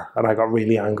 And I got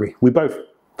really angry. We both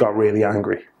got really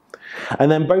angry.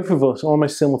 And then both of us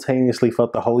almost simultaneously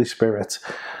felt the Holy Spirit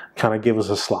kind of give us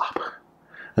a slap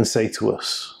and say to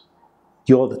us,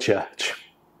 you're the church.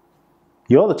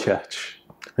 You're the church.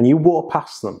 And you walk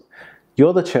past them.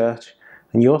 You're the church,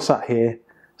 and you're sat here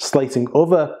slating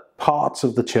other parts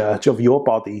of the church, of your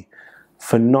body,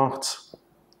 for not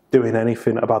doing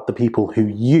anything about the people who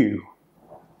you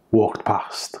walked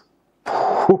past.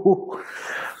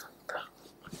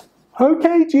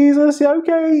 Okay, Jesus,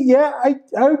 okay, yeah,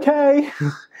 okay.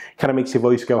 Kind of makes your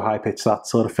voice go high-pitched, that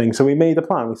sort of thing. So we made a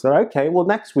plan. We said, okay, well,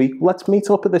 next week, let's meet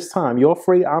up at this time. You're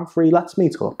free, I'm free, let's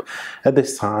meet up at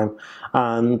this time.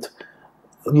 And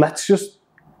let's just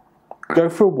go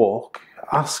for a walk,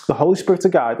 ask the Holy Spirit to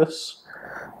guide us,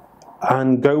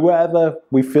 and go wherever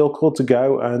we feel called to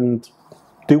go, and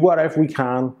do whatever we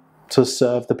can to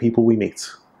serve the people we meet.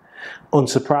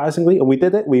 Unsurprisingly, and we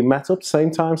did it, we met up,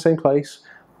 same time, same place,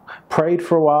 prayed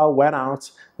for a while, went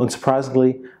out.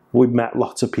 Unsurprisingly, we met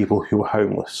lots of people who were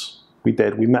homeless. We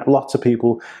did. We met lots of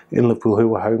people in Liverpool who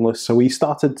were homeless. So we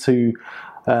started to,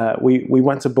 we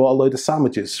went and bought a load of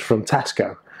sandwiches from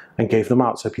Tesco and gave them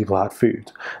out so people had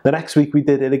food. The next week we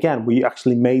did it again. We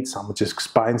actually made sandwiches, because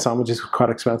buying sandwiches was quite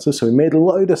expensive. So we made a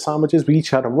load of sandwiches. We each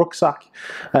had a rucksack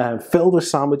filled with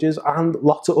sandwiches and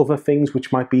lots of other things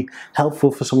which might be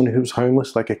helpful for someone who's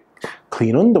homeless, like a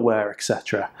clean underwear,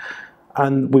 etc.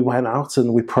 And we went out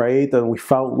and we prayed and we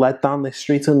felt led down this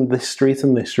street and this street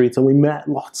and this street, and we met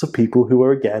lots of people who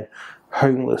were again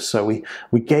homeless. So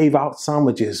we gave out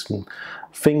sandwiches and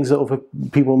things that other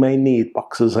people may need,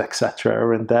 boxes,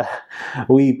 etc. And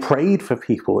we prayed for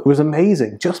people. It was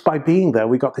amazing. Just by being there,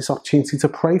 we got this opportunity to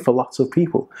pray for lots of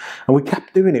people. And we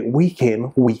kept doing it week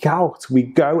in, week out. We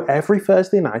go every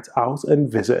Thursday night out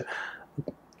and visit.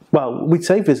 Well, we'd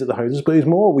say visit the homeless, but it's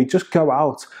more, we just go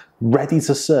out ready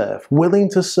to serve, willing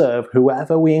to serve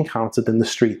whoever we encountered in the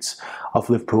streets of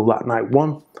Liverpool that night.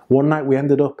 One night we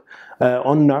ended up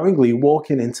unknowingly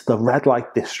walking into the red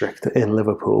light district in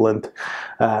Liverpool, and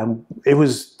it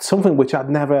was something which I'd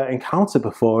never encountered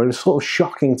before. It was sort of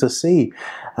shocking to see,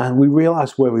 and we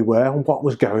realised where we were and what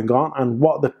was going on and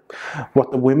what the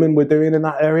women were doing in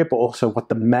that area, but also what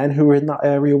the men who were in that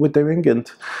area were doing.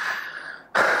 And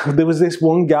there was this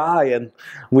one guy, and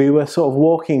we were sort of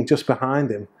walking just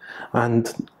behind him,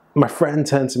 and my friend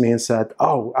turned to me and said,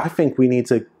 "Oh, I think we need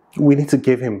to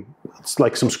give him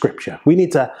like some scripture. We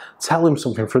need to tell him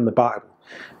something from the Bible."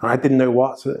 And I didn't know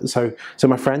what. So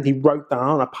my friend, he wrote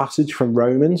down a passage from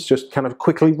Romans, just kind of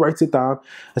quickly wrote it down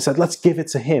and said, "Let's give it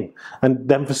to him." And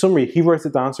then for some reason, he wrote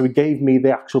it down, so he gave me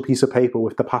the actual piece of paper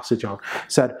with the passage on.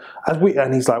 Said,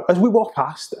 and he's like, as we walk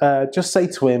past, just say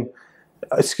to him,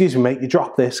 "Excuse me, mate, you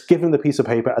drop this," give him the piece of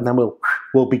paper, and then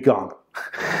we'll be gone.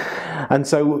 And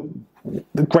so,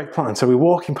 great plan. So we're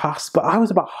walking past, but I was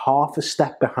about half a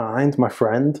step behind my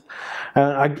friend.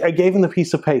 I gave him the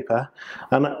piece of paper,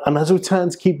 and as we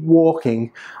turned to keep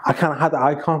walking, I kind of had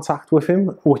eye contact with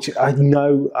him, which I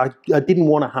know I didn't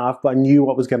want to have, but I knew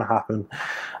what was going to happen.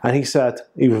 And he said,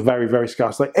 he was very, very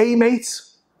scarce, like, "Hey mate,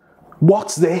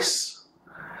 what's this?"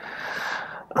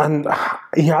 And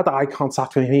he had eye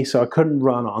contact with me, so I couldn't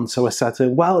run on. So I said to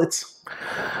him, "Well, it's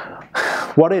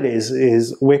what it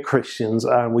is we're Christians,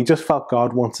 and we just felt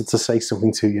God wanted to say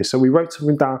something to you. So we wrote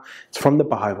something down. It's from the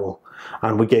Bible,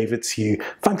 and we gave it to you.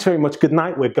 Thanks very much. Good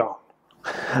night. We're gone."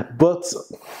 But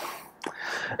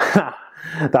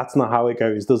that's not how it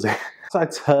goes, does it? So I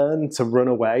turned to run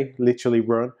away, literally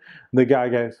run. The guy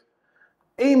goes,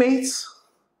 "Hey mate,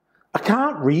 I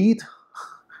can't read."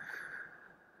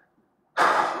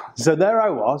 So there I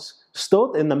was,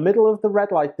 stood in the middle of the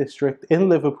red light district in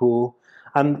Liverpool,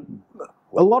 and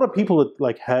a lot of people had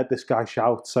like heard this guy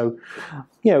shout. So,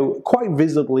 you know, quite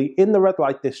visibly in the red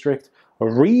light district,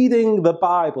 reading the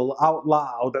Bible out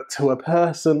loud to a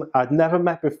person I'd never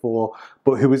met before,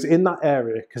 but who was in that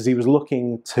area because he was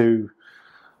looking to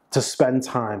spend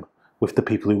time with the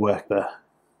people who work there.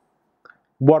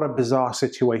 What a bizarre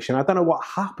situation. I don't know what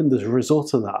happened as a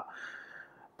result of that.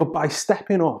 But by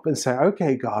stepping up and saying,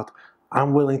 "Okay, God,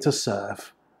 I'm willing to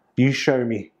serve. You show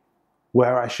me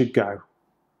where I should go."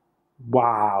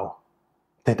 Wow,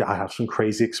 did I have some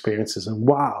crazy experiences. And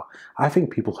wow, I think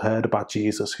people heard about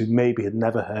Jesus who maybe had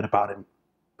never heard about him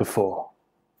before.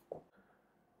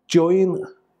 Join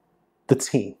the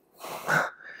team.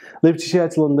 Liberty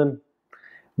Church London,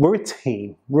 we're a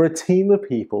team. We're a team of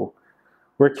people.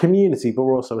 We're a community, but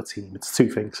we're also a team. It's two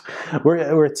things.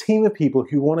 We're a team of people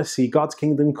who want to see God's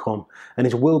kingdom come and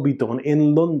His will be done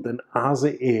in London as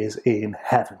it is in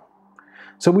heaven.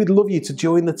 So we'd love you to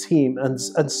join the team and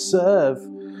serve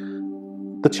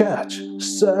the church.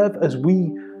 Serve as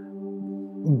we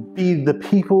be the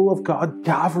people of God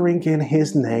gathering in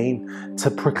His name to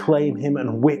proclaim Him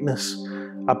and witness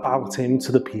about Him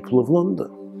to the people of London.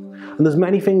 And there's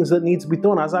many things that need to be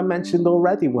done. As I mentioned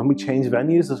already, when we change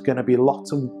venues, there's going to be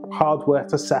lots of hard work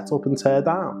to set up and tear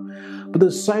down. But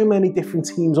there's so many different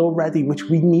teams already which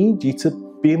we need you to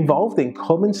be involved in.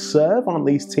 Come and serve on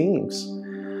these teams.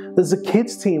 There's a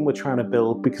kids team we're trying to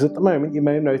build, because at the moment, you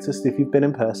may have noticed if you've been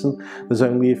in person, there's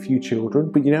only a few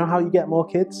children. But you know how you get more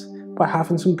kids? By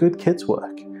having some good kids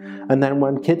work. And then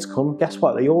when kids come, guess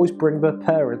what? They always bring their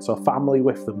parents or family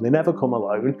with them. They never come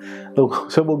alone.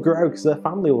 So we'll grow because their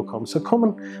family will come. So come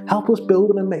and help us build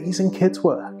an amazing kids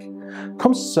work.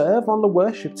 Come serve on the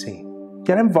worship team.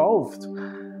 Get involved.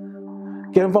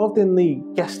 Get involved in the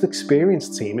guest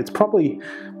experience team. It's probably,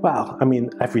 well, I mean,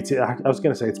 every team. I was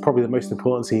going to say it's probably the most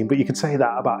important team, but you could say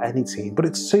that about any team. But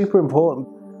it's super important.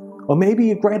 Or maybe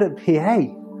you're great at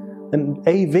PA. And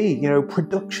AV, you know,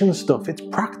 production stuff. It's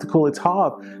practical, it's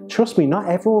hard. Trust me, not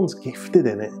everyone's gifted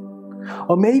in it.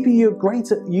 Or maybe you're great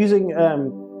at using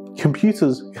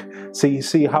computers. So you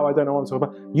see how I don't know what I'm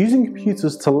talking about. Using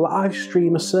computers to live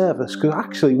stream a service. Because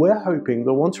actually we're hoping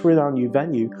that once we're in our new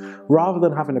venue, rather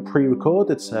than having a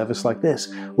pre-recorded service like this,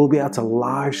 we'll be able to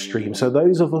live stream. So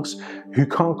those of us who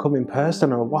can't come in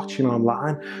person and are watching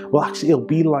online, well actually it'll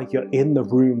be like you're in the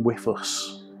room with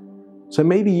us. So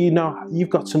maybe you know you've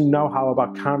got some know-how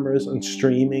about cameras and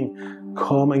streaming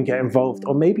come and get involved.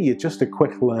 Or maybe you're just a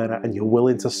quick learner and you're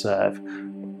willing to serve.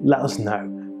 Let us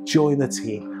know. Join the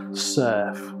team.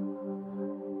 Serve.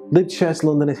 Liberty Church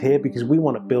London is here because we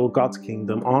want to build God's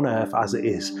kingdom on earth as it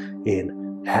is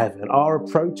in heaven. Our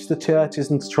approach to church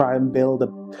isn't to try and build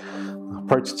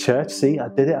See, I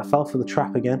did it. I fell for the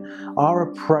trap again. Our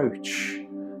approach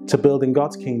to building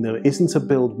God's kingdom isn't to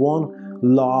build one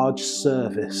large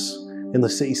service in the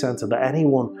city centre that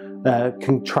anyone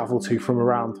can travel to from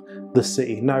around the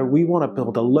city. No, we want to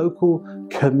build a local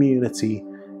community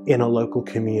in a local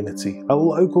community. A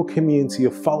local community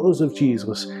of followers of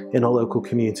Jesus in a local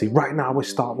community. Right now we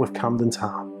start with Camden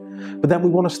Town. But then we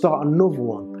want to start another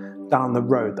one down the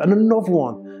road, and another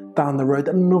one down the road,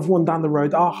 and another one down the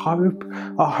road. Our hope,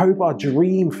 our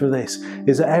dream for this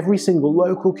is that every single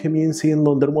local community in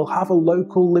London will have a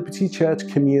local Liberty Church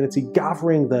community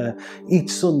gathering there each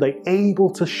Sunday,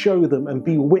 able to show them and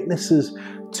be witnesses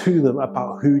to them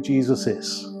about who Jesus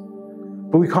is.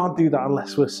 But we can't do that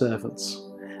unless we're servants.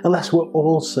 Unless we're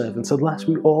all servants, unless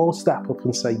we all step up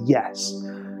and say, yes,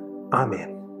 I'm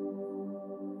in.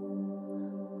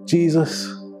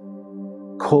 Jesus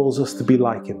calls us to be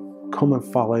like him. Come and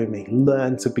follow me.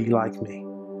 Learn to be like me.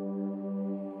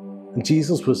 And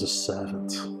Jesus was a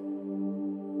servant.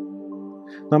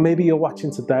 Now maybe you're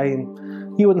watching today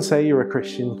and you wouldn't say you're a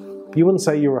Christian. You wouldn't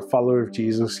say you're a follower of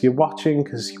Jesus. You're watching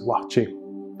because you're watching.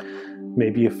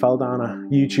 Maybe you fell down a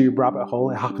YouTube rabbit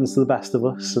hole. It happens to the best of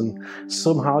us. And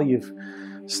somehow you've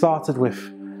started with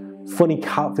funny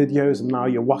cat videos and now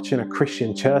you're watching a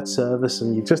Christian church service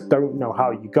and you just don't know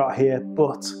how you got here,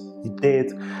 but you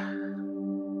did.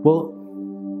 Well,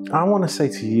 I want to say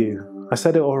to you, I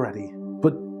said it already,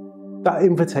 but that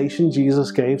invitation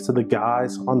Jesus gave to the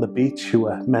guys on the beach who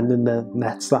were mending their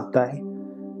nets that day,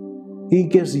 he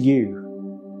gives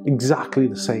you exactly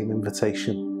the same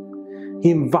invitation. He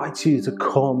invites you to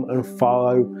come and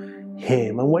follow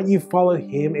him. And when you follow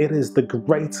him, it is the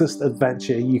greatest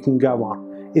adventure you can go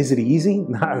on. Is it easy?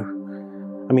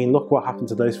 No. I mean, look what happened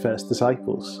to those first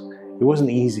disciples. It wasn't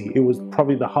easy. It was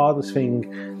probably the hardest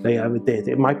thing they ever did.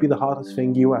 It might be the hardest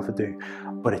thing you ever do,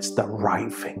 but it's the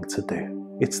right thing to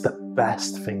do. It's the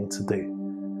best thing to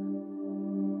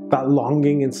do. That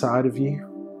longing inside of you,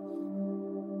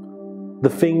 the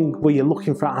thing where you're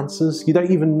looking for answers. You don't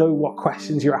even know what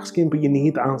questions you're asking, but you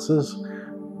need answers.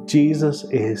 Jesus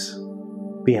is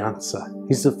the answer.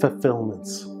 He's the fulfillment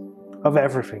of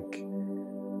everything.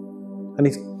 And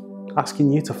he's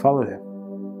asking you to follow him.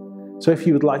 So if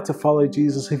you would like to follow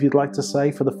Jesus, if you'd like to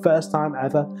say for the first time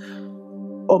ever,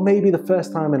 or maybe the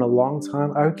first time in a long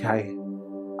time, okay,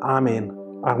 I'm in.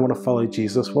 I want to follow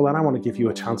Jesus. Well, then I want to give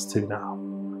you a chance to now.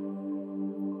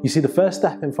 You see, the first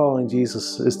step in following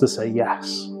Jesus is to say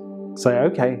yes. Say,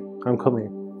 okay, I'm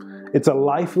coming. It's a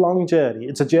lifelong journey.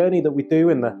 It's a journey that we do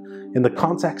in the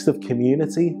context of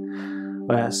community.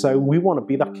 So we want to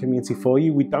be that community for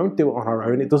you. We don't do it on our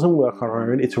own. It doesn't work on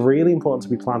our own. It's really important to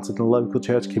be planted in a local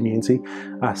church community.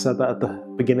 I said that at the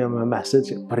beginning of my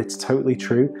message, but it's totally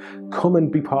true. Come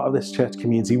and be part of this church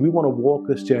community. We want to walk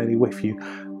this journey with you.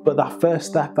 But that first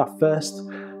step, that first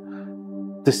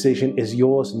decision is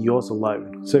yours and yours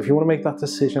alone. So if you want to make that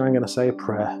decision, I'm going to say a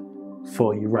prayer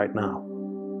for you right now.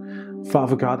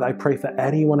 Father God, I pray for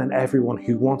anyone and everyone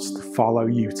who wants to follow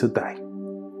you today.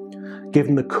 Give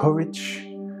them the courage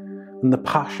and the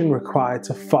passion required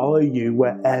to follow you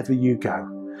wherever you go.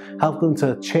 Help them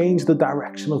to change the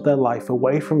direction of their life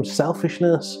away from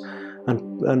selfishness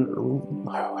and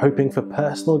hoping for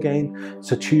personal gain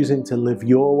to choosing to live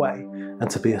your way and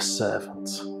to be a servant.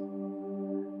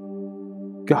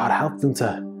 God, help them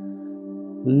to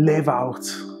live out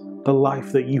the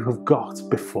life that you have got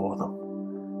before them,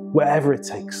 wherever it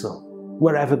takes them,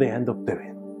 wherever they end up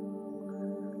doing.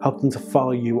 Help them to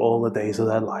follow you all the days of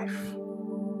their life,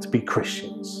 to be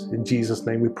Christians. In Jesus'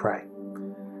 name we pray.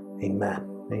 Amen.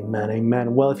 Amen.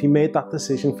 Amen. Well, if you made that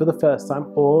decision for the first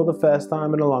time or the first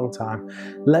time in a long time,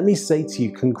 let me say to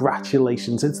you,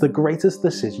 congratulations. It's the greatest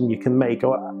decision you can make. I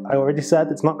already said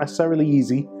it's not necessarily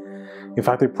easy. In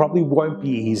fact, it probably won't be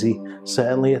easy,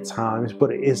 certainly at times,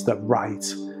 but it is the right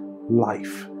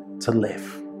life to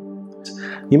live.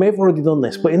 You may have already done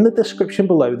this, but in the description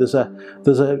below there's a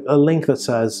link that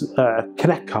says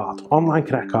Connect card, online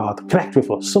Connect card, connect with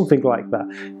us, something like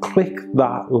that. Click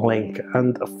that link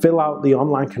and fill out the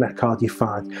online Connect card you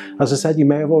find. As I said, you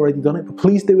may have already done it, but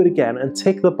please do it again and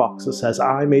tick the box that says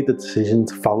I made the decision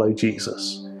to follow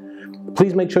Jesus.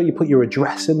 Please make sure you put your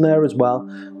address in there as well,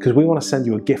 because we want to send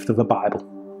you a gift of a Bible.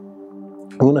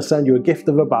 I want to send you a gift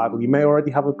of a Bible. You may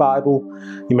already have a Bible,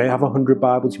 you may have 100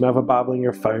 Bibles, you may have a Bible on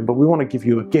your phone, but we want to give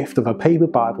you a gift of a paper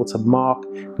Bible to mark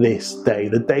this day,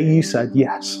 the day you said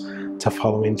yes to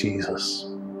following Jesus.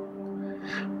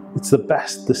 It's the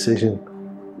best decision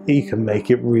you can make.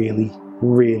 It really,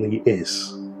 really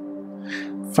is.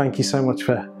 Thank you so much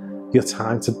for your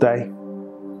time today.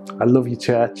 I love you,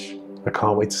 church. I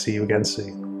can't wait to see you again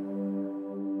soon.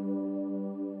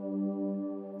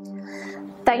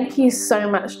 Thank you so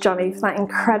much, Jonny, for that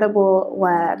incredible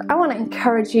word. I want to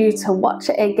encourage you to watch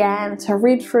it again, to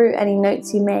read through any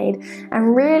notes you made,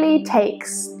 and really take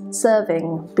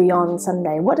serving beyond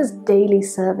Sunday. What does daily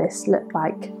service look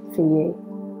like for you?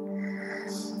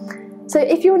 So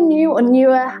if you're new or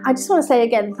newer, I just want to say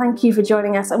again, thank you for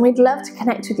joining us, and we'd love to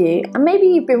connect with you. And maybe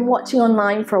you've been watching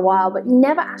online for a while, but you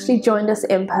never actually joined us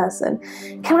in person.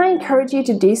 Can I encourage you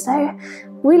to do so?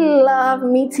 We love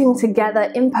meeting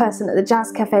together in person at the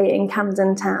Jazz Cafe in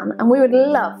Camden Town, and we would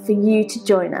love for you to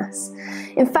join us.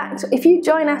 In fact, if you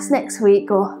join us next week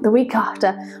or the week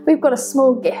after, we've got a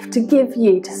small gift to give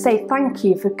you to say thank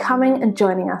you for coming and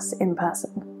joining us in person.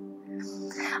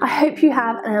 I hope you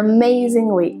have an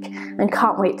amazing week and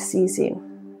can't wait to see you soon.